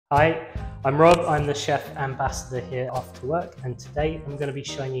Hi, I'm Rob, I'm the chef ambassador here after work, and today I'm going to be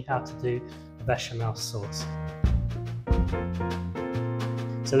showing you how to do a bechamel sauce.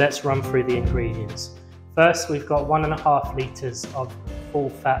 So let's run through the ingredients. First, we've got 1.5 litres of full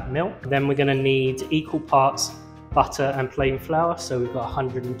fat milk. Then we're going to need equal parts butter and plain flour, so we've got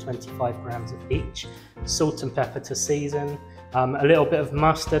 125 grams of each. Salt and pepper to season, a little bit of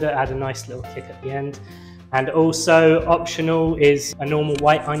mustard to add a nice little kick at the end. And also optional is a normal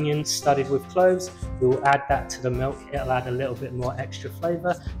white onion studded with cloves. We will add that to the milk. It'll add a little bit more extra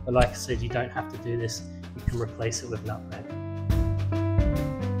flavour, but like I said, you don't have to do this. You can replace it with nutmeg.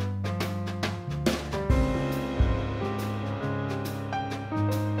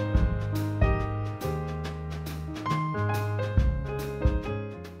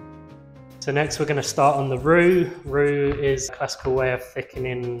 So next we're going to start on the roux. Roux is a classical way of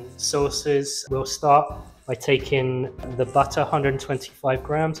thickening sauces. We'll start by taking the butter, 125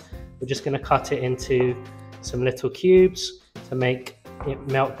 grams. We're just going to cut it into some little cubes to make it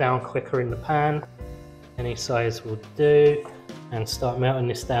melt down quicker in the pan. Any size will do. And start melting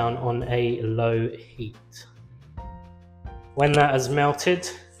this down on a low heat. When that has melted,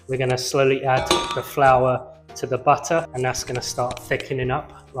 we're going to slowly add the flour to the butter, and that's going to start thickening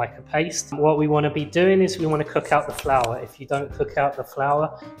up like a paste. What we want to be doing is we want to cook out the flour. If you don't cook out the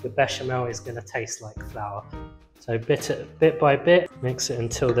flour, your bechamel is going to taste like flour. So bit by bit, mix it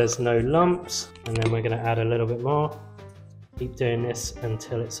until there's no lumps, and then we're going to add a little bit more. Keep doing this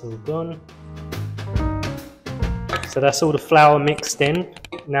until it's all gone. So that's all the flour mixed in.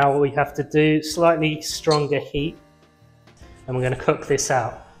 Now what we have to do, slightly stronger heat, and we're going to cook this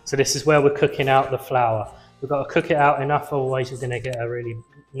out. So this is where we're cooking out the flour. We've got to cook it out enough, otherwise you're going to get a really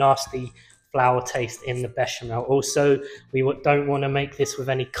nasty flour taste in the bechamel. Also, we don't want to make this with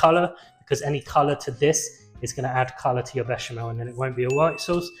any colour, because any colour to this is going to add colour to your bechamel, and then it won't be a white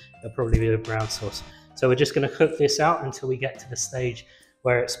sauce, it'll probably be a brown sauce. So we're just going to cook this out until we get to the stage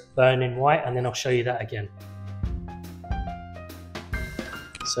where it's burning white, and then I'll show you that again.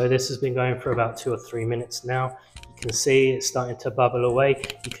 So this has been going for about 2 or 3 minutes now. You can see it's starting to bubble away.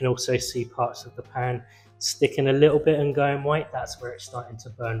 You can also see parts of the pan sticking a little bit and going white. That's where it's starting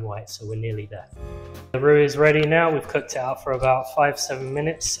to burn white, so we're nearly there. The roux is ready now. We've cooked it out for about 5-7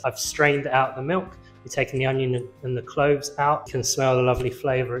 minutes. I've strained out the milk. We've taken the onion and the cloves out. You can smell the lovely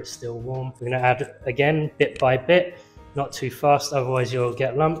flavour, it's still warm. We're going to add again bit by bit, not too fast, otherwise you'll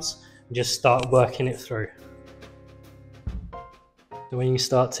get lumps, and just start working it through. So when you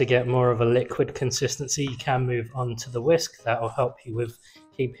start to get more of a liquid consistency, you can move on to the whisk. That will help you with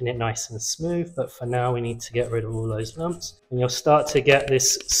keeping it nice and smooth, but for now we need to get rid of all those lumps. And you'll start to get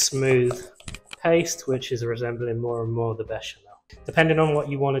this smooth paste, which is resembling more and more the bechamel. Depending on what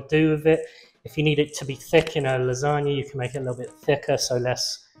you want to do with it, if you need it to be thick in a lasagna, you can make it a little bit thicker, so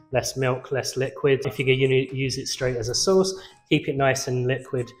less milk, less liquid. If you're going to use it straight as a sauce, keep it nice and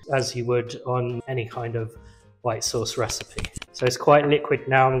liquid as you would on any kind of white sauce recipe. So it's quite liquid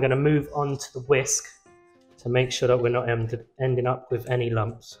now. I'm going to move on to the whisk to make sure that we're not ending up with any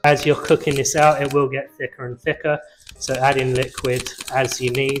lumps. As you're cooking this out, it will get thicker and thicker, so add in liquid as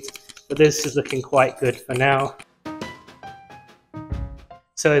you need. But this is looking quite good for now.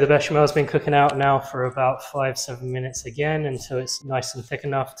 So the bechamel has been cooking out now for about 5-7 minutes again, until it's nice and thick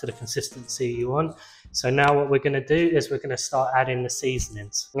enough to the consistency you want. So now what we're going to do is we're going to start adding the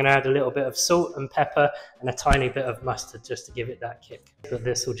seasonings. I'm going to add a little bit of salt and pepper and a tiny bit of mustard just to give it that kick. But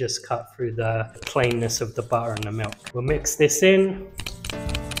this will just cut through the plainness of the butter and the milk. We'll mix this in.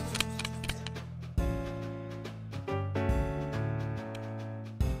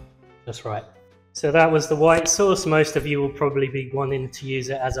 That's right. So that was the white sauce. Most of you will probably be wanting to use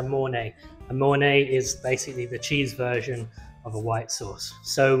it as a Mornay. A Mornay is basically the cheese version of a white sauce.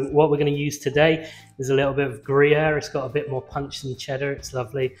 So what we're going to use today is a little bit of Gruyère. It's got a bit more punch than cheddar, it's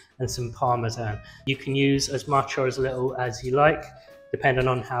lovely, and some Parmesan. You can use as much or as little as you like, depending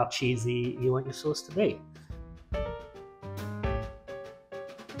on how cheesy you want your sauce to be.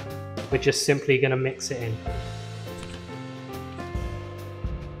 We're just simply going to mix it in.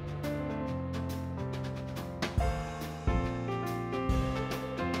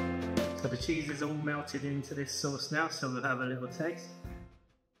 So the cheese is all melted into this sauce now, so we'll have a little taste.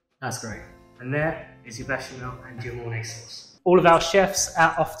 That's great. And there is your bechamel and your Mornay sauce. All of our chefs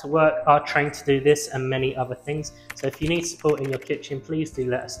out off to work are trained to do this and many other things. So if you need support in your kitchen, please do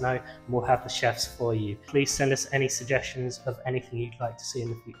let us know and we'll have the chefs for you. Please send us any suggestions of anything you'd like to see in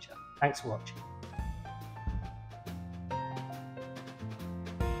the future. Thanks for watching.